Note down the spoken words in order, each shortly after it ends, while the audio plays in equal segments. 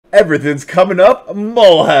Everything's coming up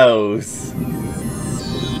Mulhouse.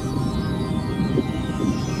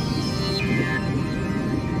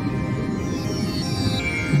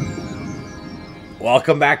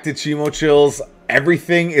 Welcome back to Chimo Chills.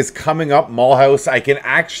 Everything is coming up Mulhouse. I can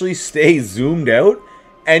actually stay zoomed out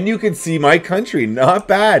and you can see my country. Not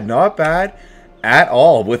bad, not bad at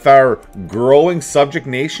all. With our growing subject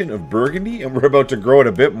nation of Burgundy, and we're about to grow it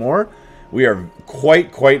a bit more, we are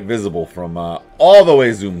quite visible from all the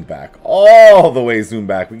way zoomed back. All the way zoomed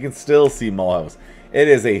back. We can still see Mulhouse. It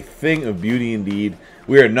is a thing of beauty indeed.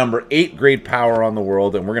 We are number 8 great power on the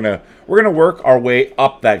world, and we're gonna work our way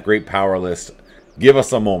up that great power list. Give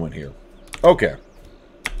us a moment here. Okay.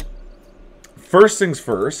 First things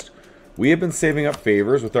first, we have been saving up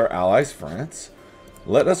favors with our allies, France.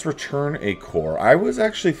 Let us return a core. I was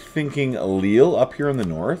actually thinking Lille up here in the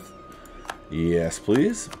north. Yes,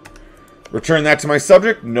 please. Return that to my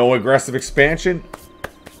subject. No aggressive expansion.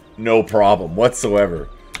 No problem whatsoever.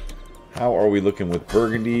 How are we looking with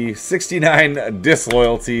Burgundy? 69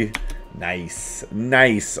 disloyalty. Nice.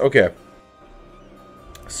 Nice. Okay.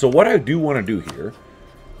 So what I do want to do here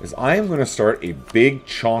is I am going to start a big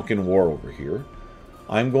chonkin war over here.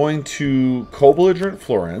 I'm going to co-belligerent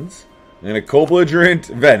Florence. I'm going to co-belligerent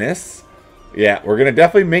Venice. Yeah, we're going to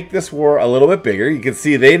definitely make this war a little bit bigger. You can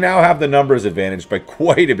see they now have the numbers advantage by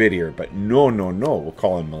quite a bit here. But no. We'll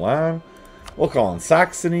call in Milan. We'll call in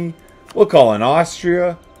Saxony. We'll call in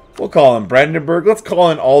Austria. We'll call in Brandenburg. Let's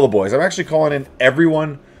call in all the boys. I'm actually calling in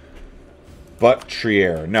everyone but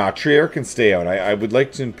Trier. Now, Trier can stay out. I would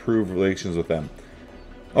like to improve relations with them.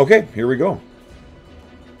 Okay, here we go.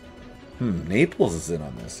 Naples is in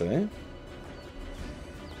on this, eh?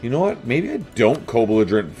 You know what? Maybe I don't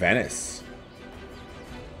co-belligerent Venice.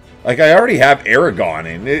 Like, I already have Aragon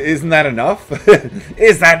in. Isn't that enough?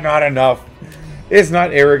 Is that not enough? Is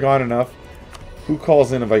not Aragon enough? Who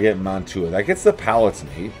calls in if I get Mantua? That gets the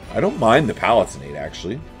Palatinate. I don't mind the Palatinate,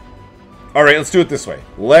 actually. Alright, let's do it this way.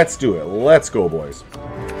 Let's do it. Let's go, boys.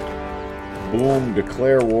 Boom.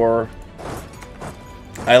 Declare war.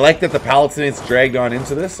 I like that the Palatinate's dragged on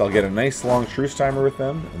into this. I'll get a nice long truce timer with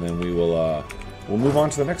them, and then we will we'll move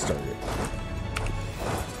on to the next target.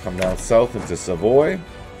 Come down south into Savoy.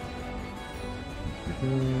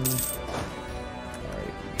 Alright.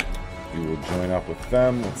 You will join up with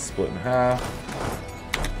them. Let's split in half.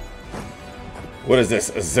 What is this?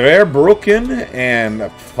 Zweibrücken and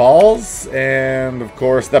Pfalz, and of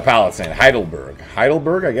course the Palatinate. Heidelberg.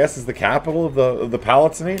 Heidelberg, I guess, is the capital of the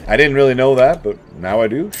Palatinate. I didn't really know that, but now I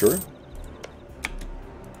do. Sure.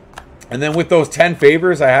 And then with those 10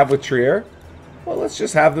 favors I have with Trier, well, let's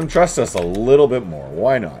just have them trust us a little bit more.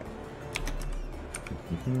 Why not?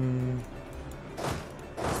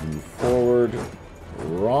 Let's move forward.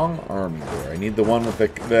 Wrong army there. I need the one with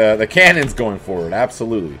the cannons going forward.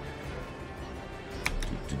 Absolutely.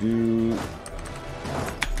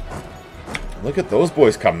 Look at those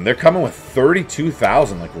boys coming. They're coming with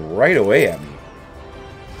 32,000, like, right away at me.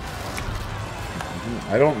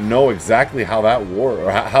 I don't know exactly how that war, or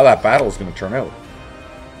how that battle is going to turn out.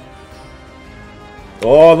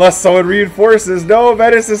 Oh, unless someone reinforces. No,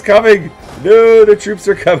 Venice is coming. No, the troops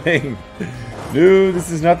are coming. No, this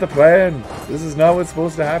is not the plan. This is not what's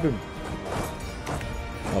supposed to happen.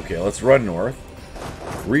 Okay, let's run north.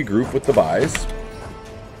 Regroup with the buys.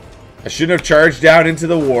 I shouldn't have charged down into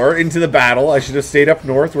the war, into the battle. I should have stayed up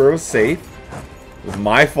north where it was safe. It was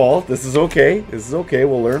my fault. This is okay. This is okay.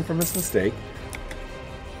 We'll learn from this mistake.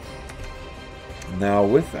 Now,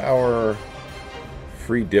 with our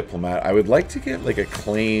free diplomat, I would like to get, like, a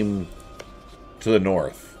claim to the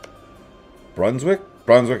north. Brunswick?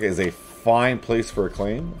 Brunswick is a fine place for a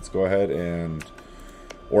claim. Let's go ahead and...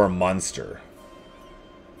 Or Munster.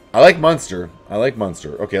 I like Munster. I like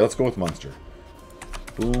Munster. Okay, let's go with Munster.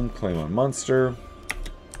 Boom, claim on Munster.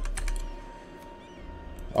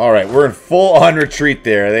 Alright, we're in full-on retreat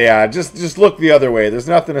there. Yeah, just look the other way. There's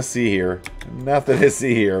nothing to see here. Nothing to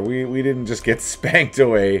see here. We didn't just get spanked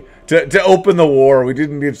away. To open the war, we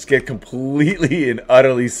didn't just get completely and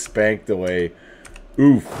utterly spanked away.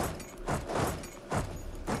 Oof.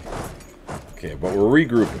 Okay, but we're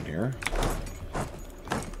regrouping here.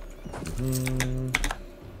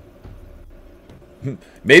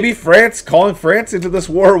 Maybe calling France into this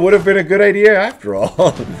war would have been a good idea after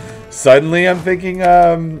all. Suddenly I'm thinking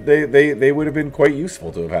they would have been quite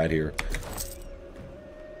useful to have had here.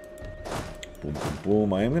 Boom, boom,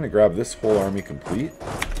 boom. I am going to grab this whole army complete.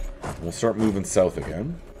 We'll start moving south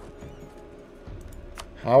again.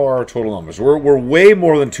 How are our total numbers? We're way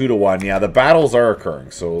more than 2 to 1. Yeah, the battles are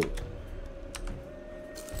occurring, so...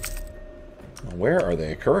 Where are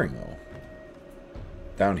they occurring, though?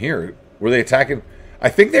 Down here. Were they attacking... I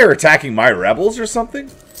think they were attacking my rebels or something.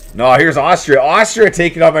 No, here's Austria. Austria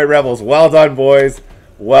taking on my rebels. Well done, boys.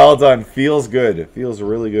 Well done. Feels good. It feels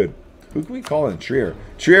really good. Who can we call in? Trier.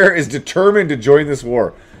 Trier is determined to join this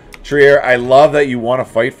war. Trier, I love that you want to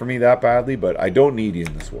fight for me that badly, but I don't need you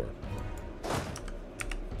in this war.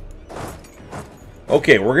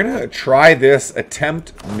 Okay, we're going to try this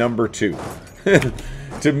attempt number 2.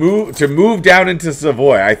 to move down into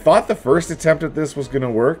Savoy. I thought the first attempt at this was going to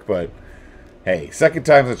work, but hey, second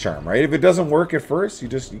time's a charm, right? If it doesn't work at first, you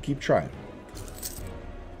keep trying.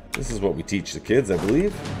 This is what we teach the kids, I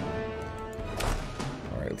believe.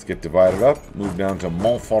 All right, let's get divided up. Move down to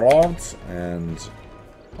Montferrand and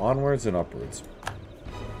onwards and upwards.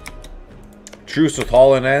 Truce with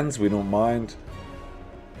Holland ends. We don't mind.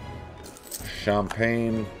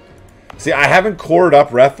 Champagne. See, I haven't cored up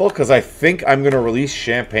Rethel because I think I'm going to release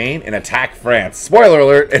Champagne and attack France. Spoiler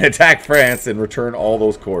alert, and attack France and return all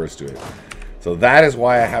those cores to it. So that is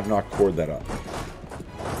why I have not cored that up.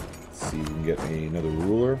 Let's see if we can get another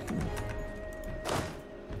ruler.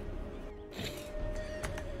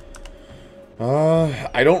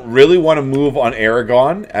 I don't really want to move on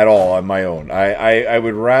Aragon at all on my own. I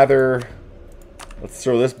would rather... Let's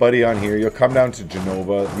throw this buddy on here. You'll come down to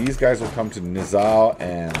Genova. These guys will come to Nizao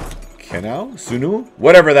and Kenau? Sunu?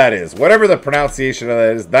 Whatever that is. Whatever the pronunciation of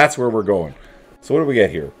that is, that's where we're going. So what do we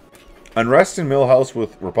get here? Unrest in Mülhausen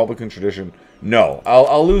with Republican tradition. No.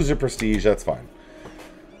 I'll lose the prestige. That's fine.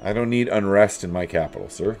 I don't need unrest in my capital,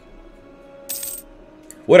 sir.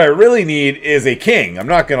 What I really need is a king. I'm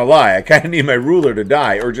not going to lie. I kind of need my ruler to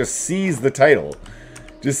die or just seize the title.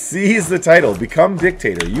 Just seize the title. Become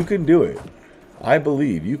dictator. You can do it. I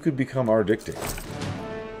believe you could become our dictator.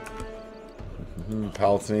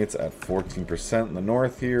 Palatinates at 14% in the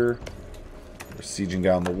north here. We're sieging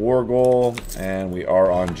down the war goal. And we are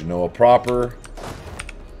on Genoa proper.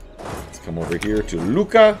 Let's come over here to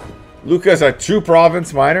Lucca. Lucca's a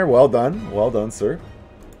 2-province minor. Well done. Well done, sir.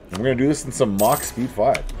 And we're going to do this in some mock speed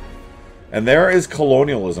 5. And there is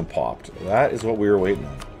colonialism popped. That is what we were waiting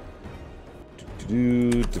on.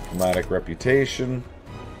 Diplomatic reputation.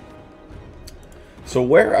 So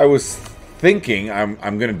where I was thinking I'm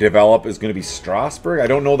going to develop is going to be Strasbourg. I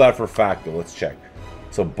don't know that for a fact, though. Let's check.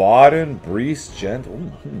 So Baden, Brest, Gent.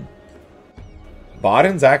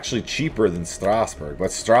 Baden's actually cheaper than Strasbourg,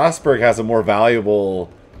 but Strasbourg has a more valuable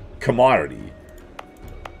commodity.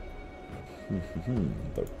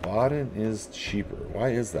 But Baden is cheaper. Why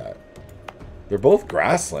is that? They're both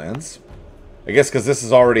grasslands. I guess because this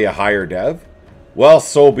is already a higher dev. Well,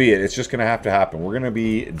 so be it. It's just going to have to happen. We're going to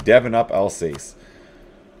be deving up Alsace.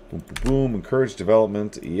 Boom, boom, boom. Encourage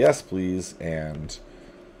development. Yes, please. And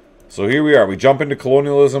so here we are. We jump into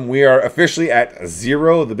colonialism. We are officially at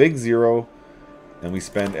 0, the big 0. And we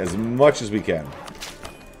spend as much as we can.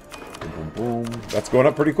 Boom, boom, boom. That's going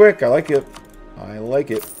up pretty quick. I like it. I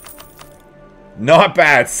like it. Not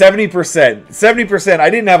bad. 70%. 70%. I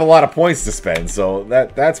didn't have a lot of points to spend, so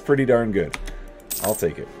that's pretty darn good. I'll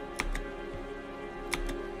take it.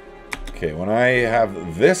 Okay, when I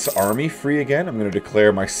have this army free again, I'm going to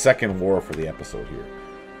declare my second war for the episode here.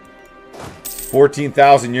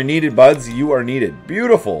 14,000. You're needed, buds. You are needed.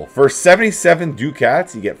 Beautiful. For 77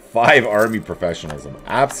 ducats, you get 5 army professionalism.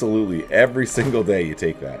 Absolutely. Every single day you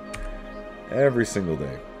take that. Every single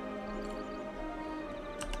day.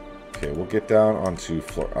 Okay, we'll get down onto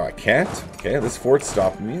I can't. Okay, this fort's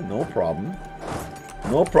stopping me. No problem.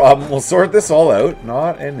 No problem. We'll sort this all out.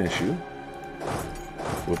 Not an issue.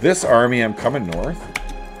 With this army, I'm coming north.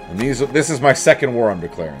 And this is my second war I'm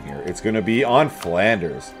declaring here. It's going to be on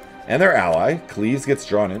Flanders. And their ally, Cleves, gets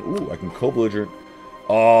drawn in. Ooh, I can co-belligerent.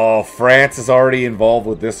 Oh, France is already involved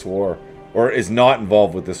with this war. Or is not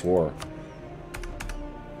involved with this war.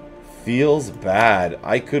 Feels bad.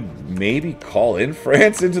 I could maybe call in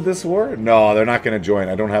France into this war? No, they're not going to join.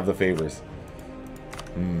 I don't have the favors.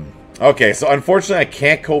 Okay, so unfortunately I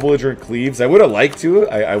can't co-belligerent Cleves. I would have liked to,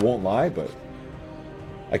 I won't lie, but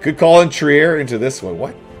I could call in Trier into this one.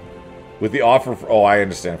 What? With the offer for... Oh, I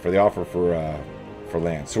understand. For the offer for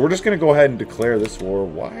land. So we're just going to go ahead and declare this war.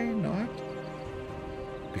 Why not?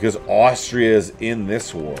 Because Austria is in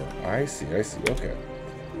this war. I see, I see. Okay.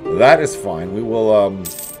 That is fine. We will,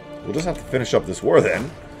 we'll just have to finish up this war then.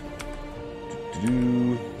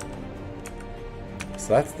 So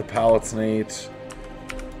that's the Palatinate.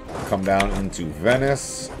 Come down into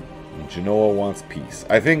Venice. Genoa wants peace.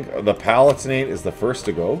 I think the Palatinate is the first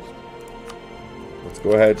to go. Let's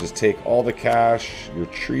go ahead, just take all the cash, your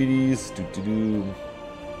treaties. Don't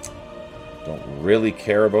really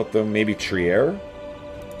care about them. Maybe Trier?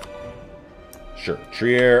 Sure,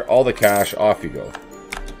 Trier, all the cash, off you go.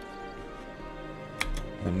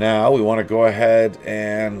 And now we want to go ahead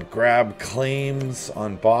and grab claims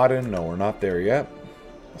on Baden. No, we're not there yet.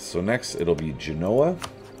 So next it'll be Genoa.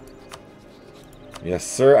 Yes,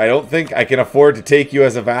 sir. I don't think I can afford to take you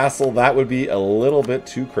as a vassal. That would be a little bit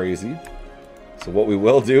too crazy. So what we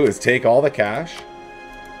will do is take all the cash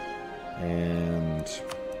and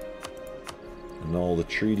annul the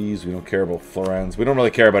treaties. We don't care about Florence. We don't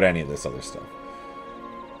really care about any of this other stuff.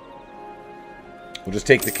 We'll just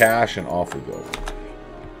take the cash and off we go.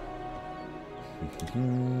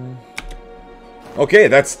 Okay,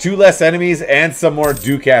 that's 2 less enemies and some more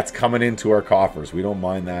ducats coming into our coffers. We don't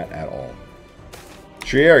mind that at all.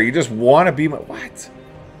 Trier, you just want to be my... What?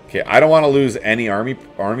 Okay, I don't want to lose any army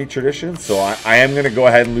tradition, so I am going to go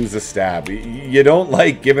ahead and lose a stab. You don't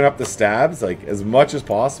like giving up the stabs. Like, as much as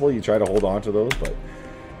possible, you try to hold on to those, but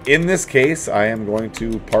in this case, I am going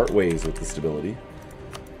to part ways with the stability.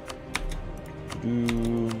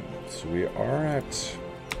 So we are at...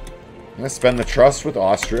 I'm going to spend the trust with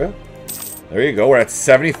Austria. There you go. We're at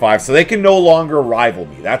 75. So they can no longer rival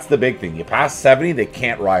me. That's the big thing. You pass 70, they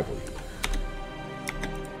can't rival you.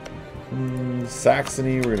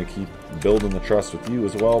 Saxony, we're going to keep building the trust with you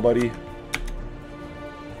as well, buddy.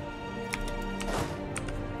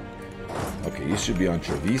 Okay, you should be on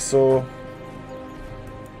Treviso.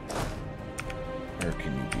 Where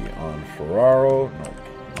can you be on Ferraro? No.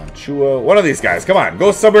 Mantua. One of these guys. Come on.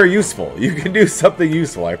 Go somewhere useful. You can do something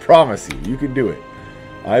useful. I promise you. You can do it.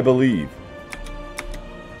 I believe.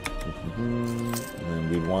 And then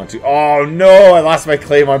we'd want to... Oh, no! I lost my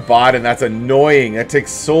claim on Baden. That's annoying. That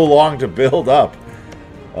takes so long to build up.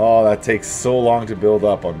 Oh, that takes so long to build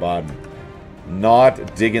up on Baden.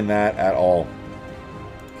 Not digging that at all.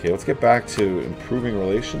 Okay, let's get back to improving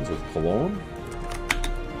relations with Cologne.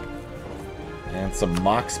 And some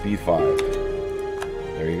Mach Speed 5.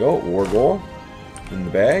 There you go. War goal in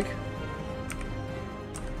the bag.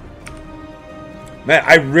 Man,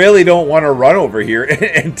 I really don't want to run over here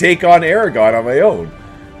and take on Aragon on my own.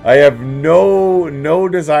 I have no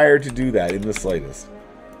desire to do that in the slightest.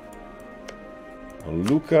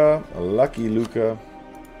 Luca, lucky Luca.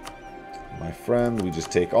 My friend, we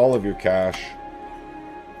just take all of your cash.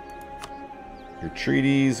 Your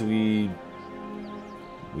treaties, we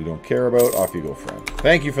don't care about. Off you go, friend.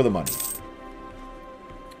 Thank you for the money.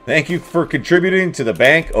 Thank you for contributing to the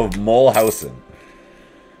Bank of Mülhausen.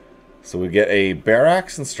 So we get a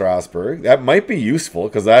barracks in Strasbourg. That might be useful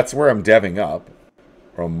because that's where I'm deving up.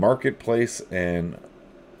 Or a marketplace in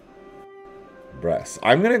Brest.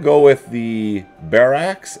 I'm going to go with the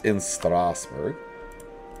barracks in Strasbourg.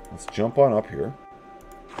 Let's jump on up here.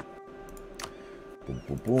 Boom,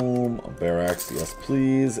 boom, boom. A barracks, yes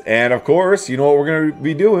please. And of course, you know what we're going to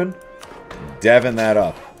be doing? Deving that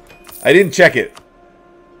up. I didn't check it.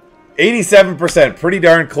 87%, pretty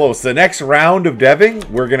darn close. The next round of deving,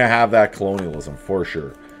 we're going to have that colonialism for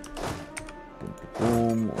sure. Boom, boom,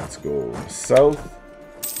 boom. Let's go south.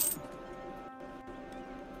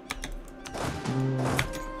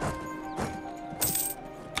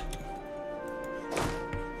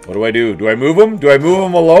 What do I do? Do I move him? Do I move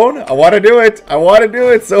him alone? I want to do it. I want to do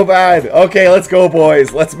it so bad. Okay, let's go,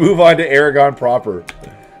 boys. Let's move on to Aragon proper.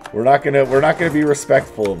 We're not gonna be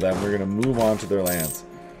respectful of them. We're gonna move on to their lands.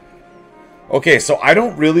 Okay, so I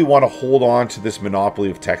don't really want to hold on to this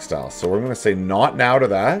monopoly of textiles. So we're going to say not now to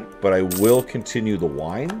that, but I will continue the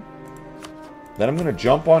wine. Then I'm going to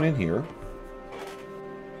jump on in here.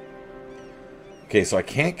 Okay, so I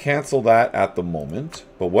can't cancel that at the moment.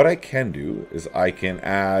 But what I can do is I can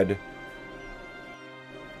add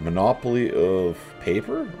monopoly of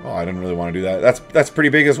paper. Oh, I didn't really want to do that. That's pretty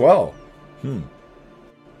big as well.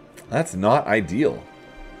 That's not ideal.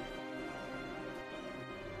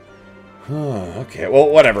 Okay, well,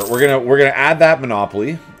 whatever. We're gonna add that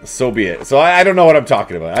monopoly. So be it. So I don't know what I'm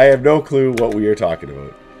talking about. I have no clue what we are talking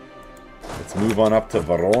about. Let's move on up to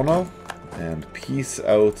Verona and peace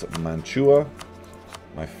out Mantua.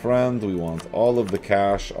 My friend, we want all of the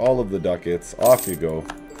cash, all of the ducats. Off you go.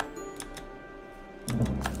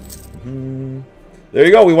 There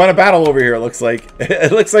you go. We won a battle over here. It looks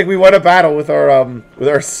like we won a battle with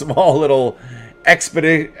our small little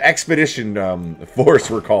expedition force,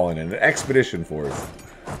 we're calling it. An expedition force.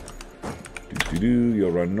 You'll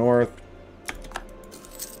run north.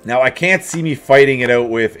 Now, I can't see me fighting it out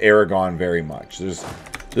with Aragon very much.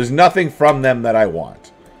 There's nothing from them that I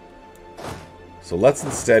want. So let's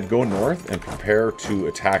instead go north and prepare to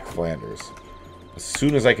attack Flanders. As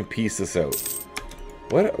soon as I can piece this out.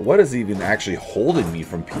 What is even actually holding me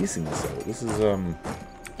from piecing this out? This is,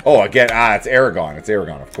 Oh, again, it's Aragon. It's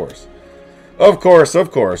Aragon, of course. Of course,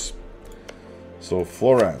 of course. So,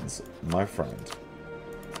 Florence, my friend.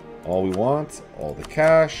 all we want. All the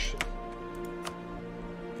cash.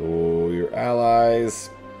 Go your allies.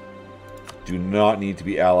 Do not need to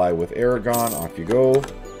be allied with Aragon. Off you go.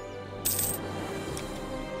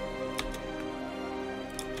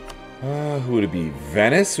 Who would it be?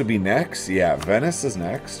 Venice would be next. Yeah, Venice is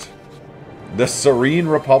next. The Serene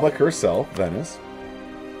Republic herself, Venice.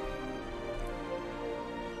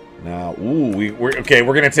 Now, ooh, we're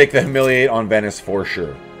going to take the Humiliate on Venice for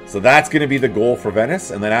sure. So that's going to be the goal for Venice,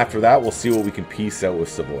 and then after that, we'll see what we can piece out with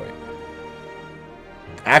Savoy.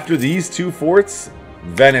 After these two forts,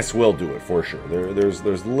 Venice will do it for sure.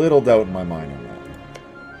 There's little doubt in my mind on that.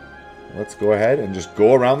 Let's go ahead and just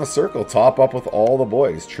go around the circle, top up with all the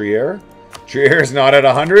boys. Trier. Trier's not at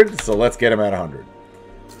 100, so let's get him at 100.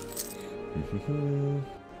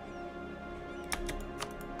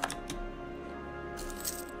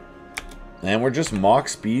 And we're just Mach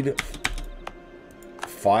speed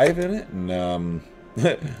 5 in it, and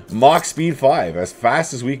Mach speed 5, as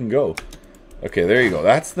fast as we can go. Okay, there you go.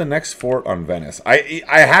 That's the next fort on Venice. I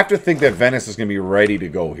have to think that Venice is going to be ready to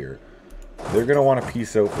go here. They're going to want to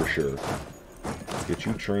piece out for sure. Let's get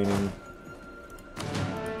you training.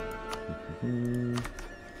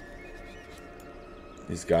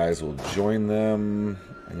 These guys will join them.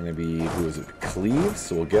 I'm going to be, who is it? Cleves.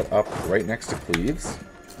 So we'll get up right next to Cleves.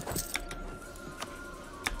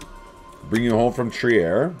 Bring you home from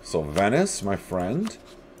Trier. So Venice, my friend.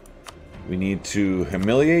 We need to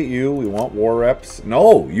humiliate you. We want war reps.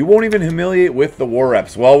 No, you won't even humiliate with the war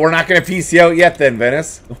reps. Well, we're not going to piece you out yet then,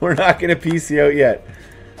 Venice. We're not going to piece you out yet.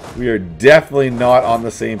 We are definitely not on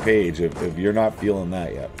the same page if you're not feeling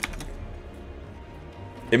that yet.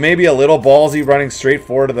 It may be a little ballsy running straight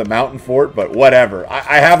forward to the mountain fort, but whatever.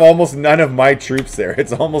 I have almost none of my troops there.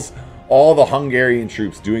 It's almost all the Hungarian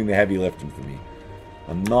troops doing the heavy lifting for me.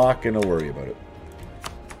 I'm not going to worry about it.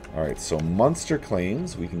 Alright, so Munster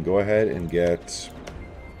claims. We can go ahead and get,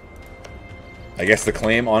 I guess, the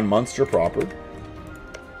claim on Munster proper.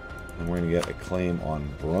 And we're going to get a claim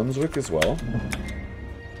on Brunswick as well.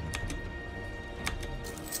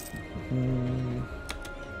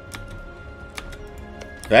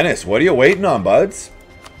 Venice, what are you waiting on, buds?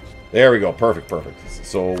 There we go. Perfect, perfect.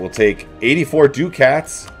 So we'll take 84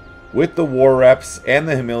 Ducats with the war reps and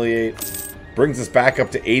the humiliate. Brings us back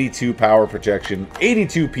up to 82 power projection.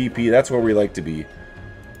 82 PP, that's where we like to be.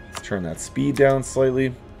 Let's turn that speed down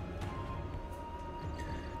slightly.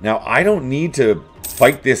 Now, I don't need to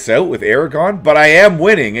fight this out with Aragon, but I am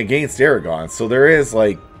winning against Aragon, so there is,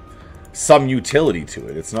 like, some utility to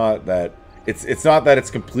it. It's not that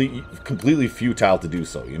it's completely futile to do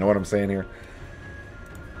so. You know what I'm saying here?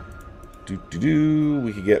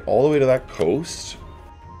 We could get all the way to that coast.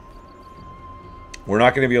 We're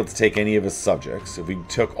not going to be able to take any of his subjects. If we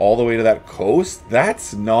took all the way to that coast,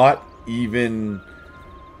 that's not even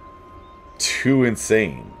too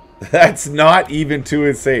insane. That's not even too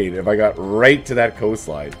insane if I got right to that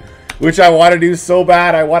coastline. Which I want to do so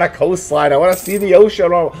bad. I want a coastline. I want to see the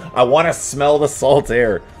ocean. I want to smell the salt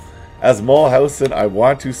air. As Mülhausen, I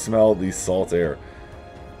want to smell the salt air.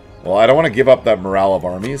 Well, I don't want to give up that morale of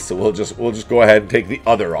armies, so we'll just go ahead and take the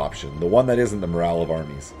other option. The one that isn't the morale of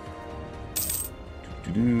armies.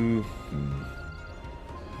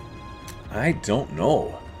 I don't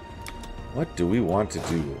know. What do we want to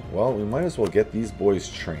do? Well, we might as well get these boys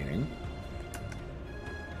training.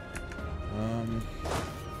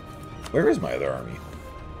 Where is my other army?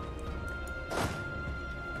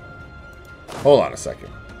 Hold on a second.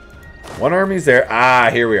 One army's there. Ah,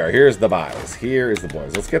 here we are. Here's the boys. Here is the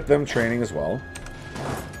boys. Let's get them training as well.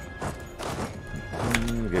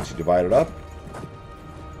 Get you divided up.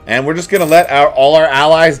 And we're just going to let all our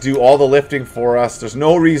allies do all the lifting for us. There's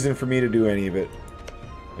no reason for me to do any of it.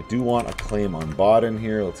 I do want a claim on Baden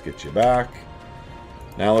here. Let's get you back.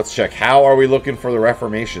 Now let's check. How are we looking for the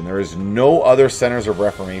Reformation? There is no other centers of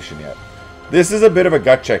Reformation yet. This is a bit of a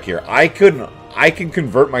gut check here. I can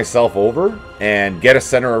convert myself over and get a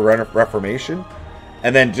center of Reformation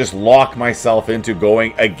and then just lock myself into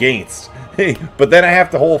going against. But then I have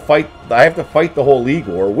to fight the whole League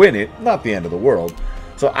War, win it, not the end of the world.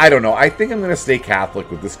 So I don't know. I think I'm going to stay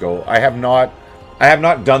Catholic with this go. I have not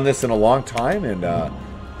done this in a long time, and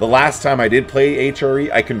the last time I did play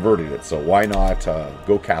HRE, I converted it. So why not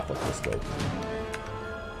go Catholic this go?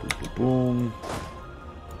 Boom, boom, boom.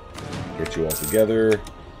 Get you all together.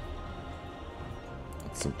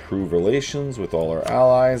 Let's improve relations with all our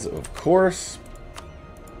allies, of course.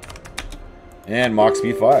 And Mach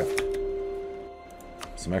speed 5.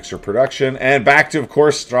 Some extra production. And back to, of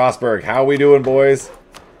course, Strasbourg. How we doing, boys?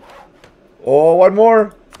 Oh, one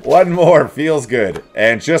more. One more. Feels good.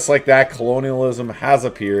 And just like that, colonialism has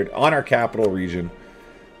appeared on our capital region.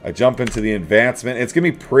 I jump into the advancement. It's going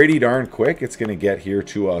to be pretty darn quick. It's going to get here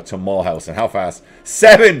to Mülhausen. And how fast?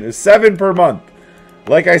 7 per month.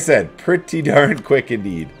 Like I said, pretty darn quick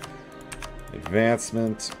indeed.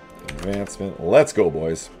 Advancement. Let's go,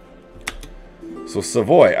 boys. So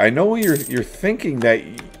Savoy, I know you're thinking that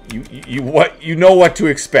you know what to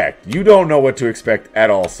expect. You don't know what to expect at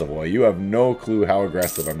all, Savoy. You have no clue how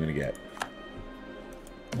aggressive I'm going to get.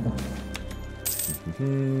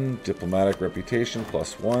 Diplomatic reputation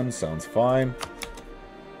 +1 sounds fine.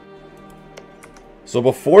 So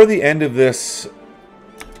before the end of this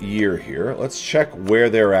year here, let's check where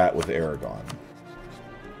they're at with Aragon.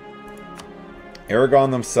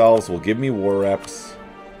 Aragon themselves will give me war reps.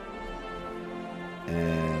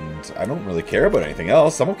 And I don't really care about anything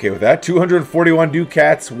else. I'm okay with that. 241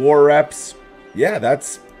 ducats, war reps. Yeah,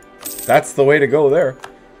 that's the way to go there.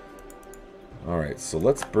 Alright, so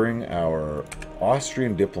let's bring our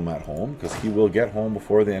Austrian diplomat home, because he will get home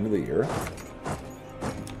before the end of the year.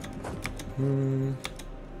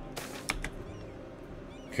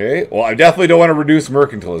 Okay, well, I definitely don't want to reduce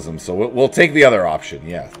mercantilism, so we'll take the other option.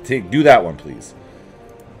 Yeah, do that one, please.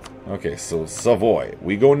 Okay, so Savoy.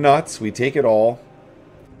 We go nuts. We take it all.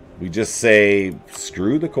 We just say,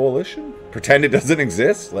 screw the coalition? Pretend it doesn't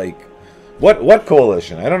exist? Like, what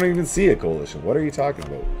coalition? I don't even see a coalition. What are you talking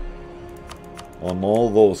about? Annul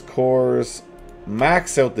those cores.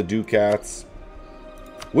 Max out the ducats.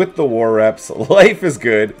 With the war reps. Life is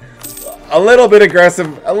good. A little bit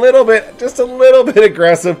aggressive. Just a little bit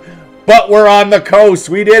aggressive. But we're on the coast.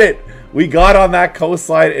 We did it. We got on that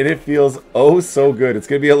coastline and it feels oh so good. It's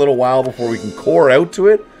going to be a little while before we can core out to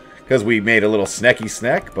it. Because we made a little snacky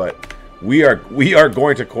snack. But we are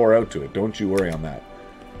going to core out to it. Don't you worry on that.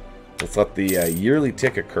 Let's let the yearly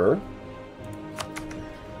tick occur.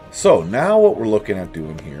 So, now what we're looking at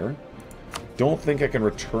doing here, don't think I can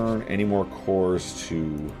return any more cores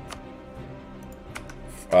to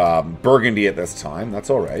Burgundy at this time. That's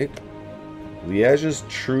alright. Liège's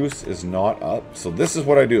truce is not up. So this is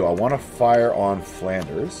what I do. I want to fire on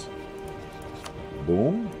Flanders.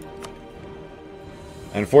 Boom.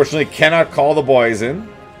 Unfortunately, cannot call the boys in.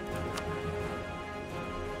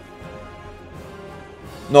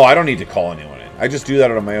 No, I don't need to call anyone in. I just do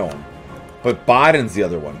that on my own. But Baden's the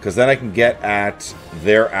other one, because then I can get at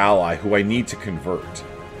their ally, who I need to convert.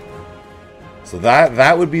 So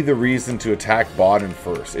that would be the reason to attack Baden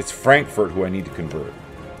first. It's Frankfurt who I need to convert.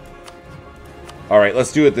 Alright,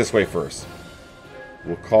 let's do it this way first.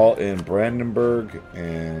 We'll call in Brandenburg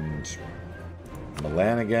and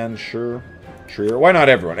Milan again, sure. Trier. Why not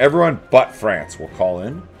everyone? Everyone but France will call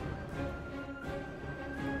in.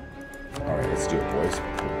 Alright, let's do it, boys.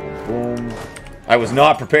 Boom, boom, boom. I was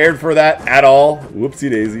not prepared for that at all. Whoopsie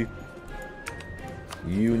daisy.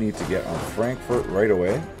 You need to get on Frankfurt right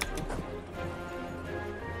away.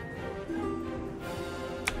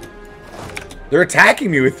 They're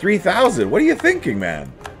attacking me with 3,000. What are you thinking, man?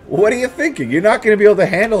 What are you thinking? You're not going to be able to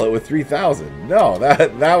handle it with 3,000. No,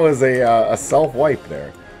 that was a self-wipe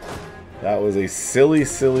there. That was a silly,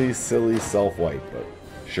 silly, silly self-wipe. But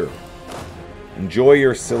sure. Enjoy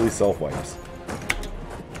your silly self-wipes.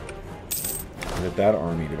 Get that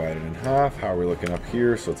army divided in half. How are we looking up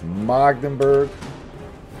here? So it's Magdeburg.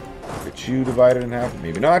 Get you divided in half.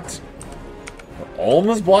 Maybe not.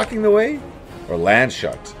 Ulm's blocking the way? Or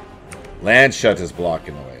Landshut? Landshut is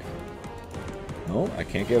blocking the way. No, I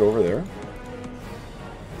can't get over there.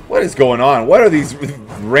 What is going on? What are these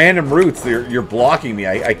random routes? You're blocking me.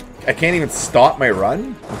 I can't even stop my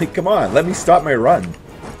run? Like, come on. Let me stop my run.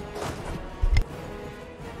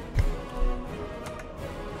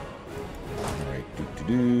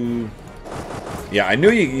 Yeah, I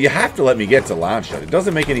knew you have to let me get to Landshut. It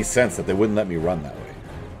doesn't make any sense that they wouldn't let me run that way.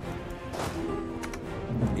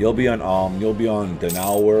 You'll be on you'll be on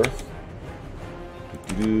Donauwörth.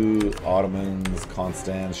 Ottomans,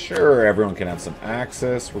 Constance. Sure, everyone can have some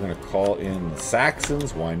access. We're gonna call in the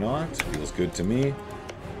Saxons. Why not? Feels good to me.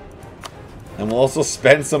 And we'll also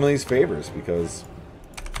spend some of these favors because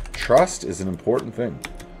trust is an important thing.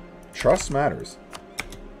 Trust matters.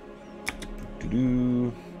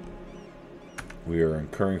 We are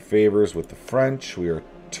incurring favors with the French. We are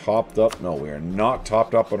topped up. No, we are not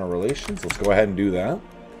topped up on our relations. Let's go ahead and do that.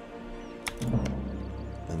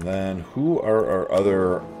 And then who are our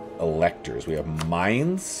other electors? We have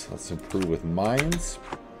Mainz. Let's improve with Mainz.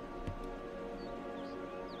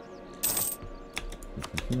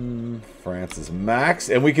 France is max.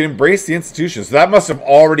 And we can embrace the institutions. So that must have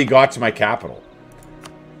already got to my capital.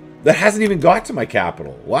 That hasn't even got to my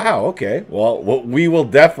capital. Wow, okay. Well, we will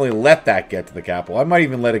definitely let that get to the capital. I might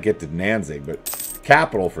even let it get to Nanzig, but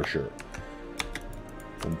capital for sure.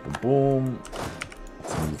 Boom, boom, boom.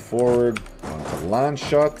 Let's move forward onto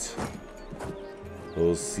Landshut.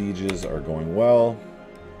 Those sieges are going well.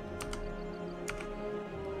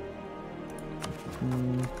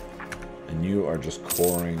 And you are just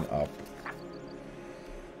coring up.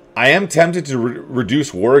 I am tempted to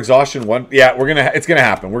reduce war exhaustion. Yeah, it's gonna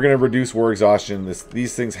happen. We're gonna reduce war exhaustion.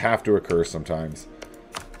 These things have to occur sometimes.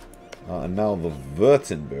 And now the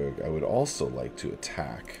Württemberg, I would also like to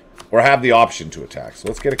attack, or have the option to attack. So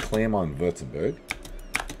let's get a claim on Württemberg.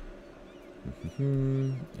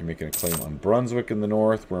 You're making a claim on Brunswick in the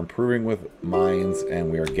north. We're improving with mines,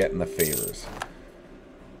 and we are getting the favors.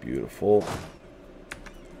 Beautiful.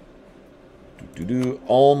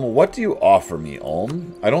 Ulm, what do you offer me,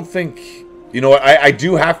 Ulm? I don't think... You know what? I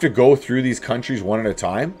do have to go through these countries one at a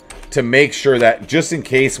time to make sure that, just in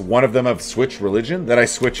case one of them have switched religion, that I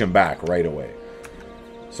switch them back right away.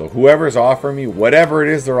 So whoever's offering me, whatever it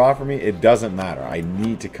is they're offering me, it doesn't matter. I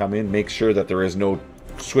need to come in, make sure that there is no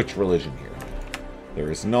switch religion here.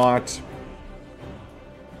 There is not.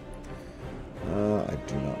 I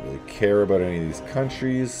do not really care about any of these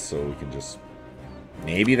countries, so we can just...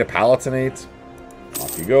 Maybe the Palatinate.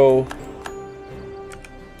 Off you go.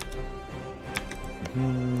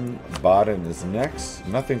 Baden is next.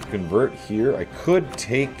 Nothing to convert here. I could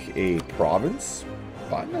take a province.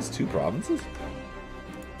 Baden has 2 provinces?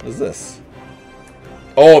 What is this?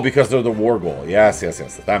 Oh, because they're the war goal. Yes, yes,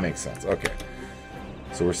 yes. That makes sense. Okay.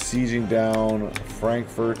 So we're sieging down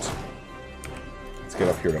Frankfurt. Let's get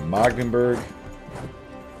up here to Magdeburg.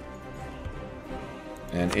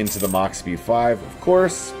 And into the Mach Speed 5, of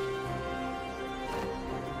course.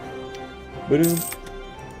 Ba-doom.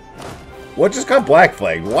 What just got black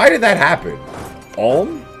flagged? Why did that happen?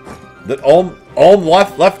 Ulm? That Ulm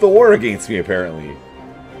left the war against me, apparently.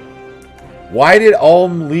 Why did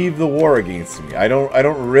Ulm leave the war against me? I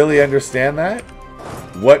don't really understand that.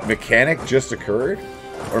 What mechanic just occurred?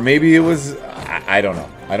 Or maybe it was... I don't know.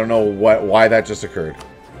 I don't know why that just occurred.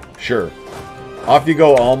 Sure. Off you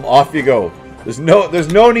go, Ulm. Off you go. There's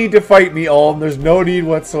no need to fight me, Ulm. There's no need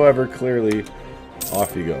whatsoever, clearly.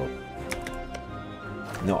 Off you go.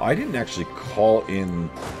 No, I didn't actually call in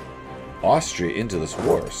Austria into this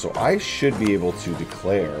war, so I should be able to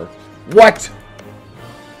declare... What?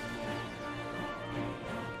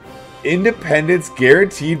 Independence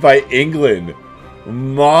guaranteed by England.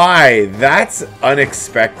 My, that's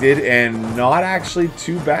unexpected and not actually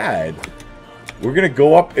too bad. We're going to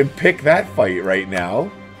go up and pick that fight right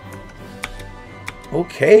now.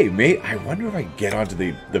 Okay, mate. I wonder if I get onto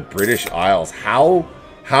the British Isles. How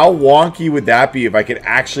wonky would that be if I could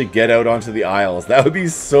actually get out onto the Isles? That would be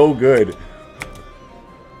so good.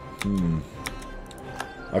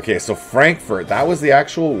 Okay, so Frankfurt. That was the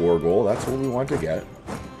actual war goal. That's what we want to get.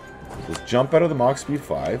 So let's jump out of the Mach Speed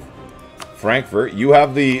 5. Frankfurt, you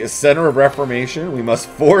have the center of reformation. We must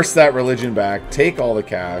force that religion back. Take all the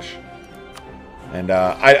cash. And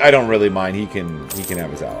I don't really mind. He can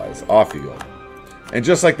have his allies. Off you go. And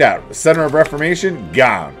just like that, center of reformation,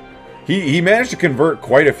 gone. He managed to convert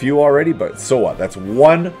quite a few already, but so what? That's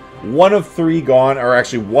one of 3 gone, or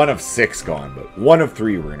actually 1 of 6 gone, but 1 of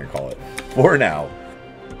 3 we're going to call it for now.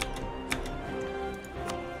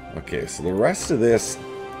 Okay, so the rest of this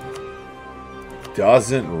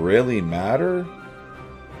doesn't really matter.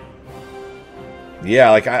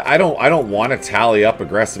 Yeah, like I don't want to tally up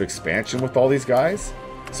aggressive expansion with all these guys.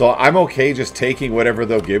 So I'm okay just taking whatever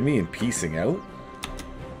they'll give me and piecing out.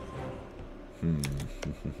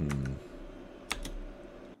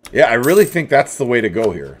 Yeah, I really think that's the way to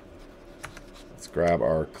go here. Let's grab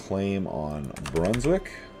our claim on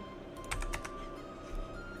Brunswick.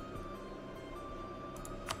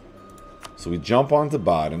 So we jump onto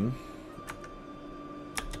Baden.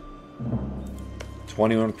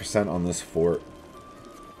 21% on this fort.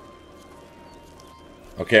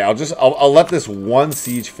 Okay, I'll let this one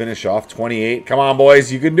siege finish off. 28. Come on,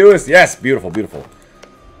 boys, you can do this. Yes, beautiful, beautiful.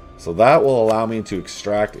 So that will allow me to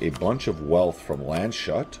extract a bunch of wealth from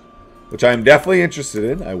Landshut, which I'm definitely interested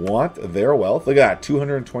in. I want their wealth. Look at that,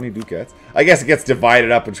 220 ducats. I guess it gets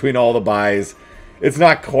divided up between all the buys. It's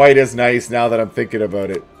not quite as nice now that I'm thinking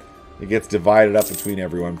about it. It gets divided up between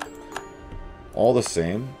everyone. All the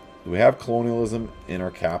same, do we have colonialism in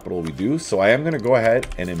our capital? We do. So I am going to go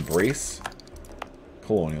ahead and embrace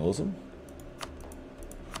colonialism.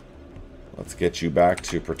 Let's get you back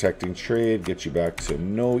to protecting trade, get you back to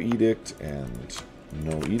no edict and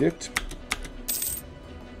no edict.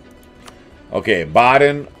 Okay,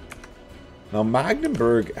 Baden. Now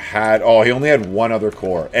Magdeburg had, oh, he only had 1 other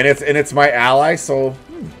corps, and it's my ally, so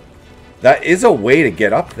that is a way to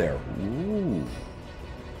get up there. Ooh.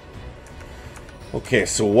 Okay,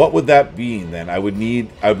 so what would that be then? I would be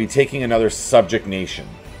taking another subject nation.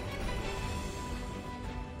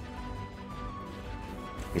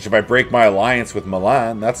 Which if I break my alliance with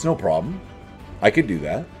Milan, that's no problem. I could do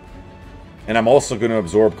that. And I'm also going to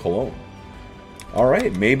absorb Cologne.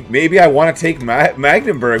 Alright, maybe I want to take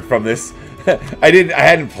Magdeburg from this. I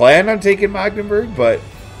hadn't planned on taking Magdeburg, but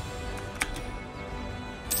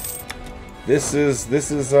this is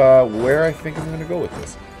where I think I'm going to go with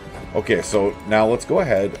this. Okay, so now let's go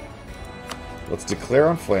ahead. Let's declare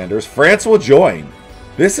on Flanders. France will join.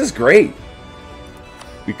 This is great.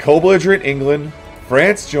 We co-belligerent England.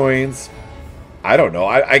 France joins. I don't know.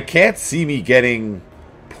 I can't see me getting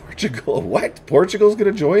Portugal. What? Portugal's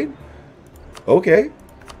going to join? Okay.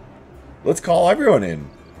 Let's call everyone in.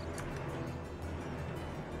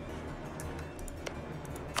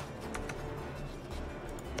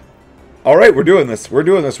 All right, we're doing this. We're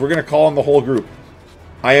doing this. We're going to call in the whole group.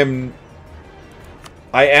 I am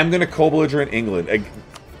going to co-belligerent England.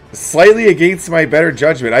 Slightly against my better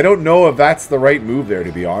judgment. I don't know if that's the right move there,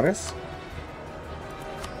 to be honest.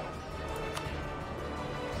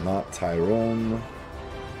 Not Tyrone.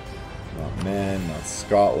 Not Maine. Not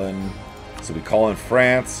Scotland. So we call in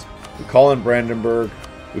France. We call in Brandenburg.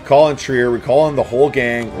 We call in Trier. We call in the whole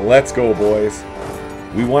gang. Let's go, boys.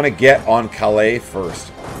 We want to get on Calais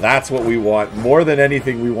first. That's what we want. More than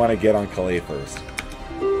anything, we want to get on Calais first.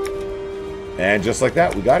 And just like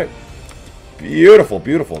that, we got it. Beautiful,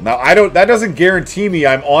 beautiful. Now, that doesn't guarantee me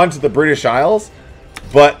I'm on to the British Isles,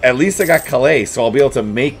 but at least I got Calais, so I'll be able to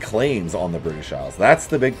make claims on the British Isles. That's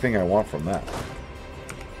the big thing I want from that.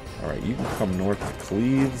 All right, you can come north to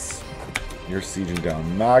Cleves. You're sieging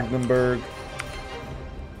down Magdeburg.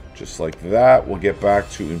 Just like that, we'll get back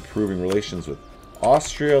to improving relations with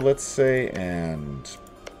Austria, let's say, and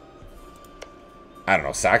I don't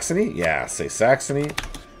know, Saxony? Yeah, say Saxony.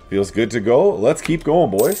 Feels good to go. Let's keep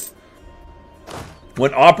going, boys.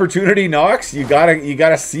 When opportunity knocks, you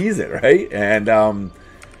gotta seize it, right? And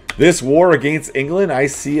this war against England, I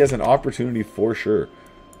see as an opportunity for sure.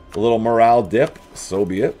 A little morale dip, so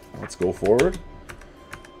be it. Let's go forward.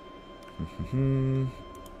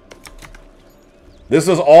 This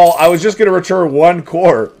was all. I was just gonna return one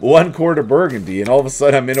corps to Burgundy, and all of a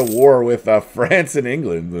sudden I'm in a war with France and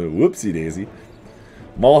England. Whoopsie daisy.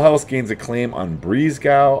 Mulhouse gains a claim on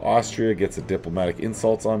Breisgau. Austria gets a diplomatic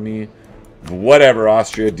insult on me. Whatever,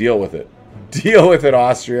 Austria. Deal with it. Deal with it,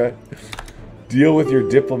 Austria. Deal with your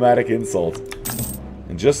diplomatic insult.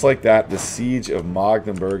 And just like that, the siege of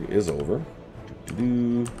Magdeburg is over.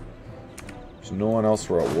 There's no one else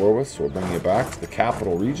we're at war with, so we're bringing it back to the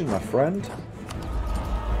capital region, my friend.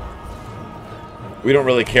 We don't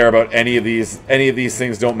really care about any of these. Any of these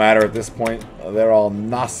things don't matter at this point. They're all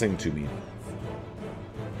nothing to me.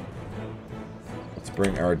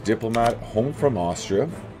 Bring our diplomat home from Austria.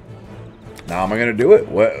 Now am I going to do it?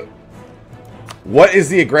 What is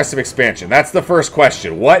the aggressive expansion? That's the first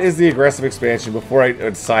question. What is the aggressive expansion before I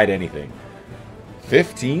decide anything?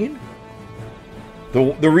 15?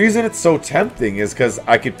 The reason it's so tempting is because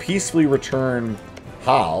I could peacefully return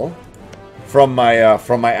Hal from my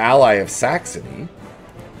ally of Saxony,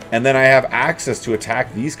 and then I have access to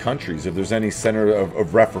attack these countries if there's any center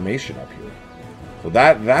of reformation up here. So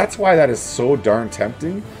that's why that is so darn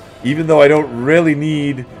tempting, even though I don't really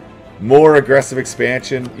need more aggressive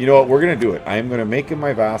expansion. You know what? We're going to do it. I am going to make him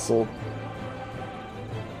my vassal.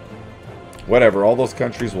 Whatever. All those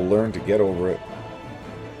countries will learn to get over it.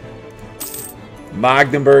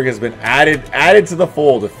 Magdeburg has been added to the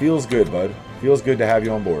fold. It feels good, bud. Feels good to have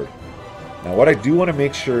you on board. Now, what I do want to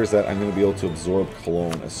make sure is that I'm going to be able to absorb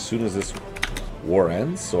Cologne as soon as this war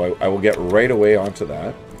ends. So I will get right away onto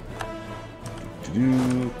that.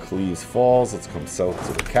 Cleves Falls. Let's come south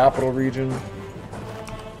to the capital region.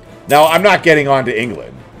 Now, I'm not getting on to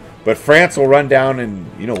England, but France will run down, and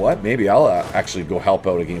you know what? Maybe I'll actually go help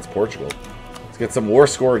out against Portugal. Let's get some war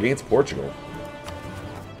score against Portugal.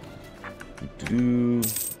 Getting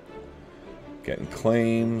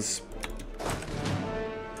claims.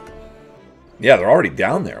 Yeah, they're already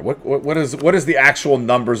down there. What is the actual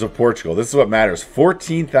numbers of Portugal? This is what matters.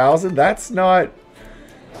 14,000? That's not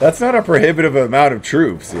a prohibitive amount of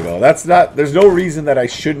troops, you know. There's no reason that I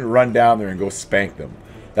shouldn't run down there and go spank them.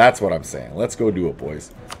 That's what I'm saying. Let's go do it,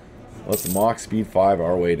 boys. Let's Mach speed 5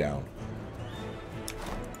 our way down.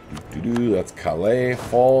 That's Calais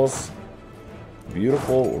Falls.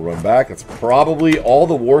 Beautiful. We'll run back. That's probably all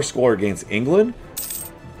the war score against England.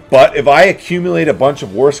 But if I accumulate a bunch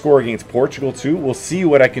of war score against Portugal too, we'll see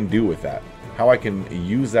what I can do with that. How I can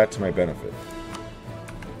use that to my benefit.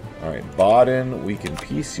 Alright, Baden, we can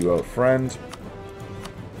peace you out, friend.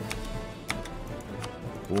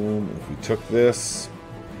 Boom. If we took this...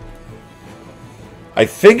 I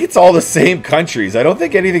think it's all the same countries. I don't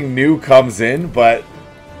think anything new comes in, but...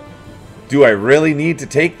 Do I really need to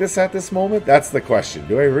take this at this moment? That's the question.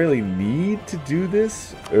 Do I really need to do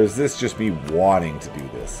this? Or is this just me wanting to do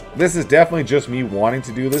this? This is definitely just me wanting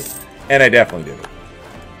to do this, and I definitely did it.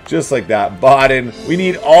 Just like that. Baden. We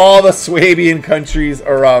need all the Swabian countries,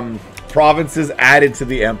 or provinces added to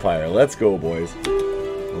the empire. Let's go, boys.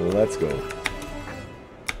 Let's go.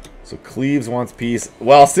 So Cleves wants peace.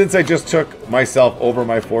 Well, since I just took myself over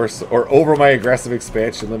my force, or over my aggressive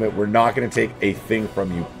expansion limit, we're not going to take a thing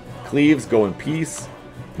from you. Cleves, go in peace,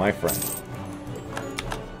 my friend.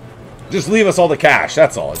 Just leave us all the cash,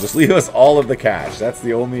 that's all. Just leave us all of the cash. That's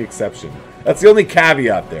the only exception. That's the only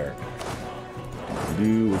caveat there.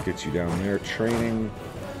 We'll get you down there. Training.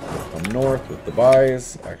 Come north with the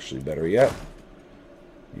buys. Actually, better yet,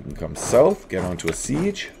 you can come south, get onto a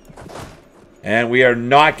siege. And we are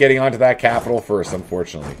not getting onto that capital first,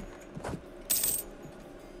 unfortunately.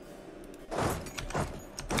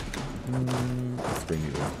 Let's bring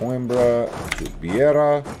you to Coimbra, to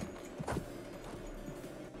Biera.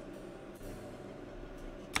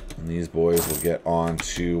 And these boys will get on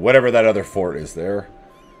to whatever that other fort is there.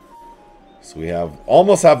 So we have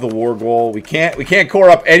almost have the war goal. We can't core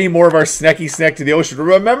up any more of our sneaky snack to the ocean.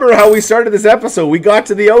 Remember how we started this episode? We got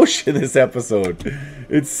to the ocean this episode.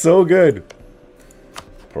 It's so good.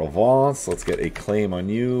 Provence, let's get a claim on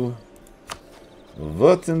you.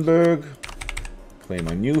 Württemberg. Claim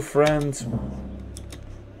on you, friend.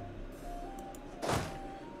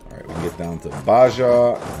 Alright, we can get down to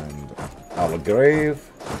Baja and Algarve.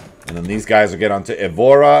 And then these guys will get onto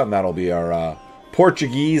Evora, and that'll be our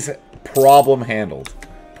Portuguese problem handled.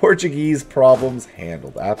 Portuguese problems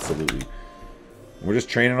handled, absolutely. We're just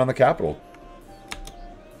training on the capital.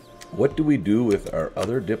 What do we do with our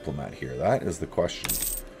other diplomat here? That is the question.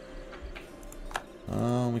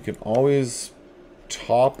 We can always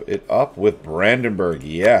top it up with Brandenburg.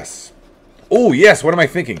 Yes. Oh, yes. What am I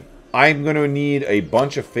thinking? I'm going to need a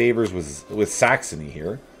bunch of favors with Saxony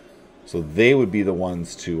here. So they would be the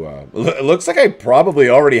ones to... it looks like I probably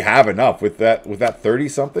already have enough with that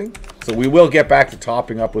 30-something. So we will get back to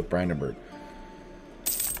topping up with Brandenburg.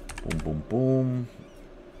 Boom, boom, boom.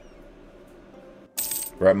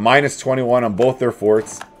 We're at minus 21 on both their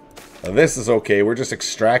forts. Now, this is okay. We're just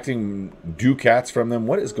extracting ducats from them.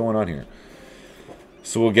 What is going on here?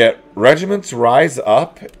 So we'll get regiments rise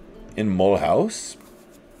up in Mulhouse.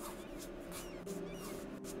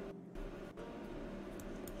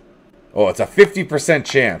 Oh, it's a 50%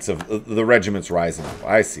 chance of the regiments rising up.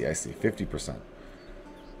 I see. 50%.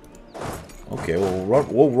 Okay,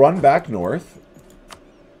 we'll run back north.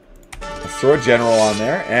 Let's throw a general on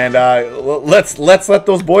there, and let's let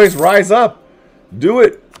those boys rise up. Do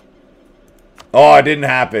it. Oh, it didn't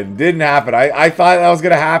happen. Didn't happen. I thought that was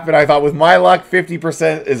gonna happen. I thought with my luck,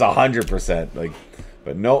 50% is 100%. Like,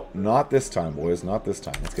 but no, not this time, boys. Not this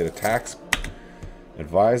time. Let's get a tax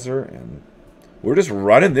advisor, and we're just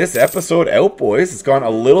running this episode out, boys. It's gone a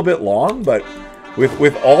little bit long, but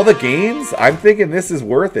with all the gains, I'm thinking this is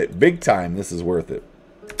worth it. Big time. This is worth it.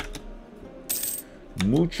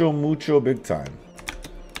 Mucho big time.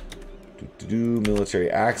 Military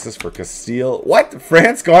access for Castile. What?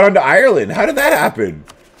 France got onto Ireland. How did that happen?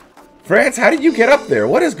 France, how did you get up there?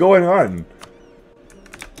 What is going on?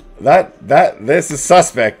 This is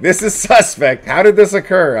suspect. This is suspect. How did this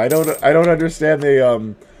occur? I don't understand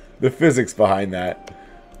the physics behind that.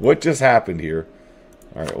 What just happened here?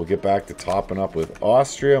 All right, we'll get back to topping up with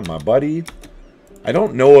Austria, my buddy. I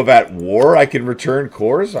don't know if at war I can return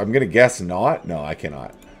cores. I'm gonna guess not. No, I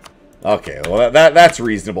cannot. Okay, well that's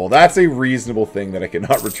reasonable. That's a reasonable thing that I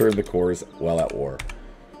cannot return the cores while at war.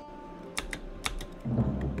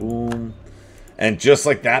 Boom. And just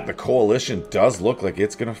like that, the coalition does look like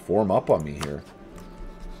it's going to form up on me here.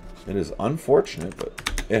 It is unfortunate,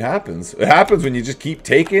 but it happens. It happens when you just keep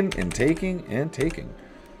taking and taking and taking.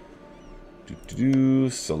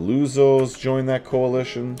 Saluzzo's join that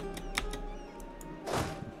coalition.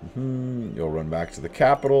 You'll run back to the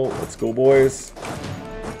capital. Let's go, boys.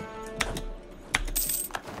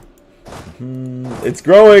 It's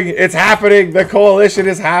growing. It's happening. The coalition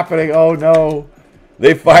is happening. Oh, no.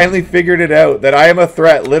 They finally figured it out, that I am a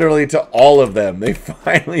threat literally to all of them. They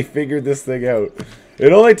finally figured this thing out.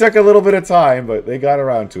 It only took a little bit of time, but they got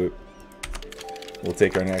around to it. We'll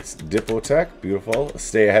take our next Dipotech. Beautiful.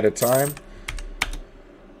 Stay ahead of time.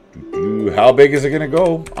 How big is it going to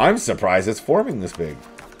go? I'm surprised it's forming this big.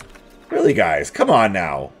 Really, guys? Come on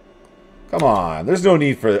now. Come on. There's no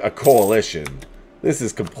need for a coalition. This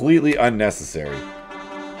is completely unnecessary.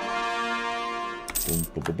 Boom,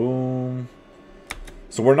 boom, boom, boom.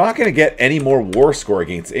 So we're not going to get any more war score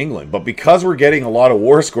against England. But because we're getting a lot of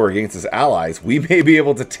war score against his allies, we may be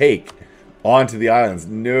able to take onto the islands.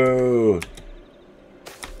 No.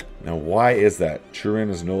 Now, why is that? Turin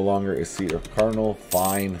is no longer a seat of cardinal.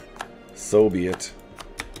 Fine. So be it.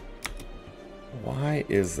 Why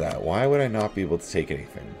is that? Why would I not be able to take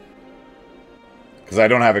anything? Because I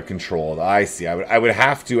don't have it controlled. I see. I would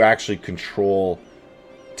have to actually control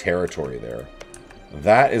territory there.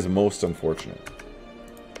 That is most unfortunate.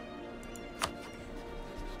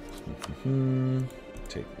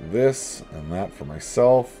 Take this and that for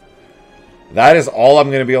myself. That is all I'm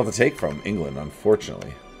going to be able to take from England,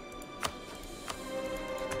 unfortunately.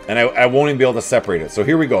 And I won't even be able to separate it. So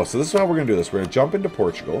here we go. So this is how we're going to do this. We're going to jump into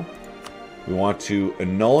Portugal. We want to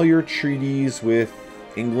annul your treaties with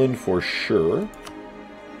England for sure.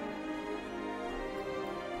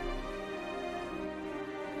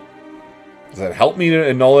 Does that help me to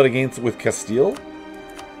annul it with Castile?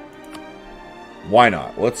 Why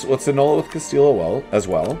not? Let's annul it with Castile as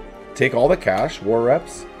well. Take all the cash, war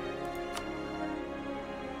reps.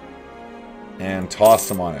 And toss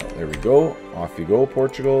them on out. There we go. Off you go,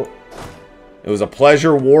 Portugal. It was a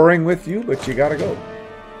pleasure warring with you, but you gotta go.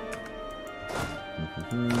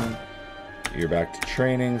 You're back to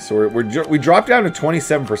training. So we dropped down to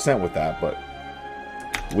 27% with that, but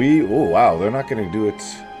oh wow, they're not gonna do it.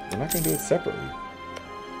 They're not gonna do it separately.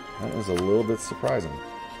 That was a little bit surprising.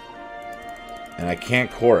 And I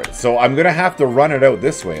can't core it, so I'm gonna have to run it out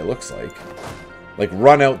this way. It looks like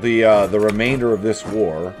run out the remainder of this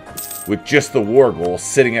war with just the war goal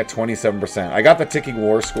sitting at 27%. I got the ticking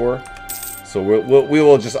war score, so we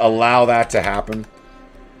will just allow that to happen.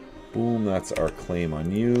 Boom, that's our claim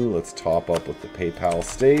on you. Let's top up with the PayPal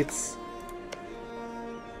states.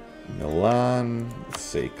 Milan, let's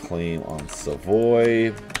say claim on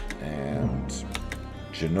Savoy and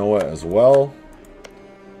Genoa as well.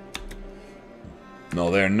 No,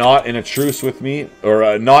 they're not in a truce with me,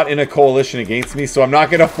 or not in a coalition against me, so I'm not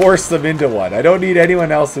going to force them into one. I don't need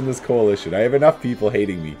anyone else in this coalition. I have enough people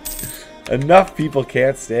hating me. Enough people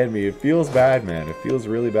can't stand me. It feels bad, man. It feels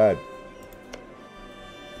really bad.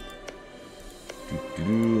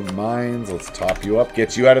 Mines, let's top you up.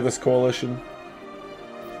 Get you out of this coalition.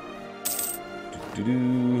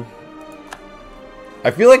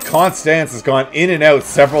 I feel like Constance has gone in and out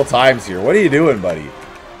several times here. What are you doing, buddy?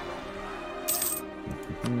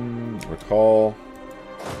 Recall.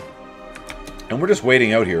 And we're just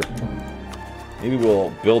waiting out here. Maybe we'll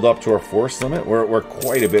build up to our force limit. We're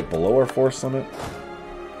quite a bit below our force limit.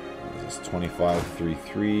 This is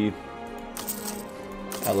 25.33.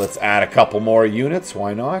 Let's add a couple more units.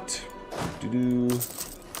 Why not? So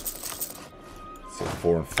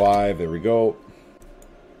 4 and 5. There we go.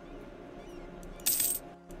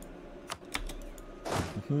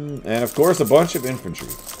 And of course, a bunch of infantry.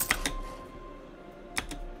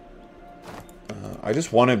 I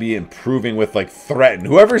just want to be improving with, like, threaten.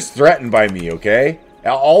 Whoever's threatened by me, okay?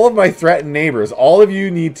 All of my threatened neighbors, all of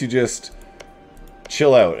you need to just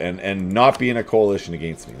chill out and not be in a coalition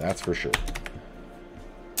against me. That's for sure.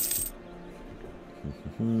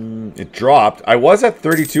 It dropped. I was at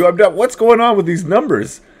 32. I'm not, what's going on with these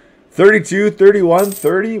numbers? 32, 31,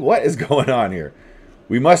 30? What is going on here?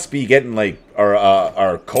 We must be getting, like,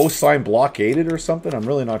 our coastline blockaded or something? I'm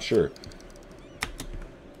really not sure.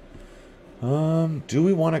 Do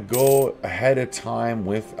we want to go ahead of time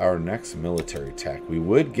with our next military tech? We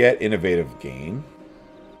would get innovative gain.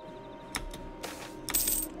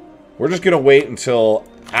 We're just going to wait until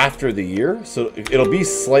after the year, so it'll be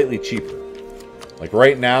slightly cheaper. Like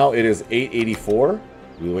right now, it is 884.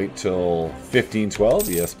 We wait till 1512.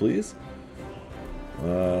 Yes, please.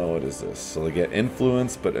 What is this? So they get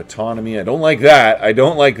influence, but autonomy. I don't like that. I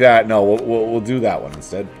don't like that. No, we'll do that one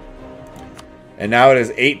instead. And now it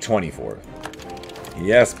is 824.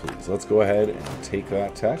 Yes, please. Let's go ahead and take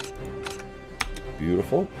that tech.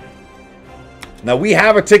 Beautiful. Now, we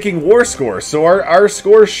have a ticking war score, so our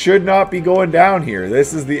score should not be going down here.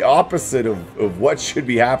 This is the opposite of what should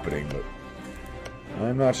be happening, but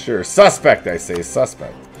I'm not sure. Suspect, I say.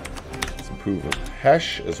 Suspect. Let's improve with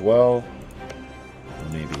Hesh as well.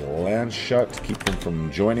 Maybe land shut to keep them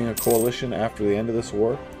from joining a coalition after the end of this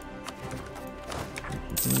war.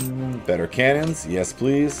 Better cannons. Yes,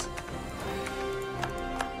 please.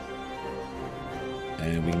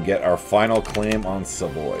 And we can get our final claim on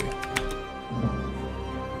Savoy.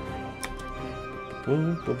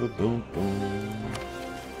 Boom, boom, boom, boom, boom.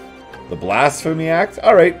 The Blasphemy Act?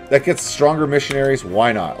 Alright, that gets stronger missionaries.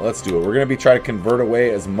 Why not? Let's do it. We're going to be trying to convert away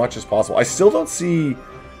as much as possible. I still don't see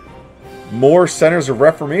more centers of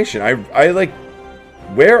reformation. I like...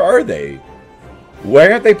 Where are they?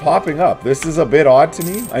 Why aren't they popping up? This is a bit odd to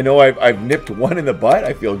me. I know I've nipped one in the butt.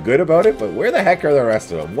 I feel good about it, but where the heck are the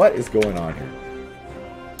rest of them? What is going on here?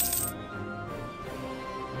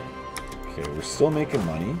 Okay, we're still making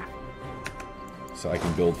money. So I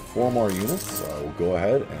can build 4 more units. So I will go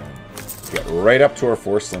ahead and get right up to our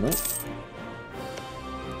force limit.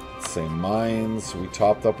 Let's say mines. We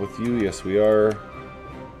topped up with you. Yes, we are.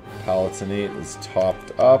 Palatinate is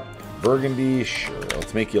topped up. Burgundy, sure.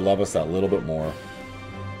 Let's make you love us that little bit more.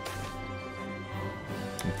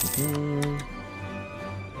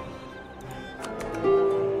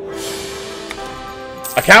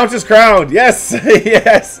 A count is crowned. Yes,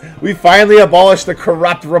 yes. We finally abolished the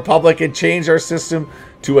corrupt republic and changed our system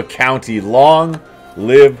to a county. Long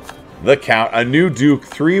live the count. A new duke,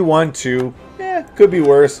 312. Could be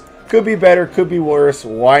worse. Could be better. Could be worse.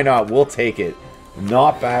 Why not? We'll take it.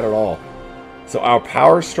 Not bad at all. So our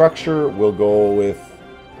power structure will go with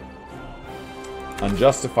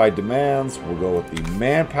unjustified demands. We'll go with the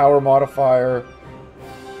manpower modifier.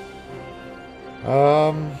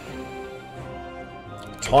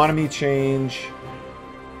 Autonomy change.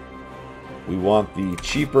 We want the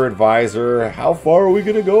cheaper advisor. How far are we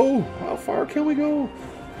going to go? How far can we go?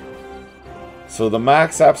 So the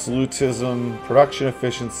max absolutism, production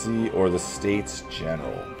efficiency, or the States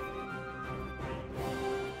General.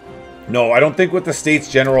 No, I don't think with the States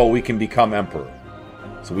General we can become Emperor.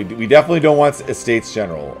 So we definitely don't want a States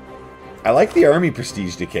General. I like the Army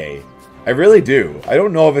Prestige Decay. I really do. I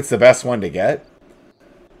don't know if it's the best one to get.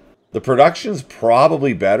 The production's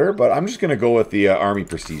probably better, but I'm just going to go with the Army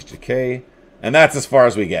Prestige Decay. And that's as far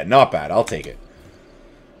as we get. Not bad. I'll take it.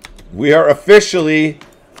 We are officially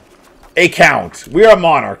a count. We are a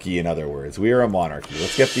monarchy, in other words. We are a monarchy.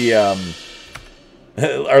 Let's get the...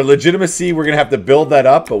 our legitimacy, we're going to have to build that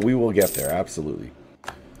up, but we will get there. Absolutely.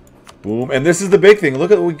 Boom. And this is the big thing.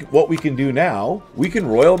 Look at what we can do now. We can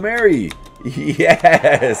Royal Marry.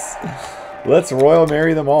 Yes. Let's Royal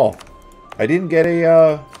Marry them all. I didn't get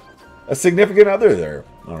a significant other there.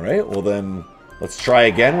 All right. Well, then let's try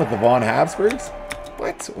again with the Von Habsburgs.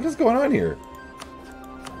 What? What is going on here?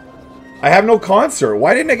 I have no consort.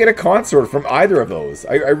 Why didn't I get a consort from either of those?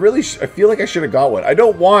 I really I feel like I should have got one. I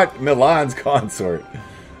don't want Milan's consort.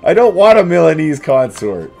 I don't want a Milanese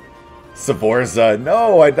consort. Sforza.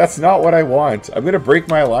 No, that's not what I want. I'm going to break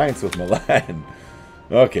my alliance with Milan.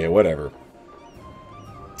 Okay, whatever.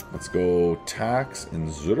 Let's go tax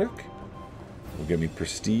in Zurich. Will give me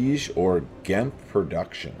prestige or Genf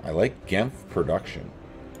production. I like Genf production.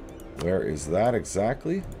 Where is that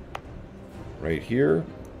exactly? Right here.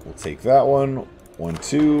 We'll take that one. 1,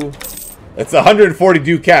 2. It's 140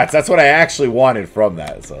 ducats. That's what I actually wanted from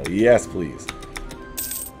that. So, yes, please.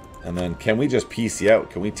 And then, can we just PC out?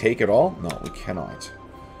 Can we take it all? No, we cannot.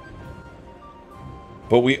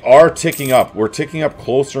 But we are ticking up. We're ticking up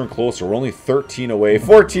closer and closer. We're only 13 away.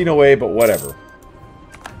 14 away, but whatever.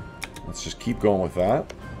 Let's just keep going with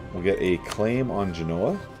that. We'll get a claim on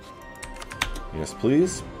Genoa. Yes,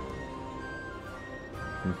 please.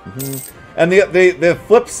 And the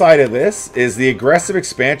flip side of this is the aggressive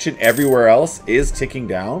expansion everywhere else is ticking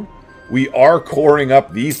down. We are coring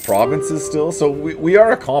up these provinces still, so we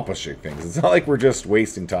are accomplishing things. It's not like we're just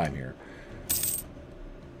wasting time here.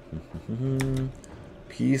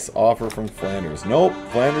 Peace offer from Flanders. Nope,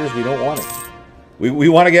 Flanders, we don't want it. We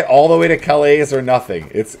want to get all the way to Calais or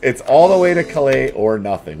nothing. It's all the way to Calais or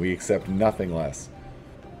nothing. We accept nothing less.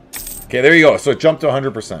 Okay, there you go. So it jumped to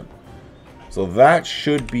 100%. So that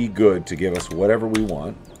should be good to give us whatever we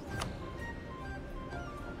want.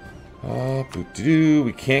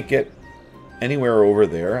 We can't get anywhere over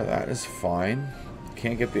there. That is fine.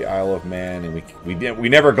 Can't get the Isle of Man, and we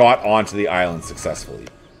never got onto the island successfully.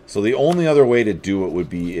 So the only other way to do it would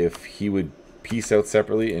be if he would peace out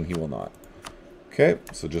separately, and he will not. Okay,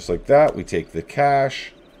 so just like that, we take the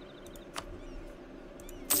cash.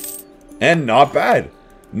 And not bad.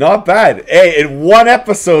 Not bad. Hey, in one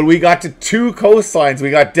episode, we got to 2 coastlines.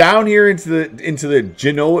 We got down here into the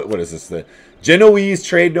Genoa. What is this? The Genoese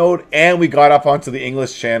trade node, and we got up onto the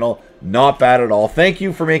English Channel. Not bad at all. Thank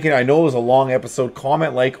you for making it. I know it was a long episode.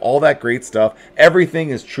 Comment, like, all that great stuff. Everything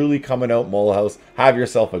is truly coming out, Mulhouse. Have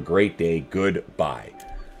yourself a great day. Goodbye.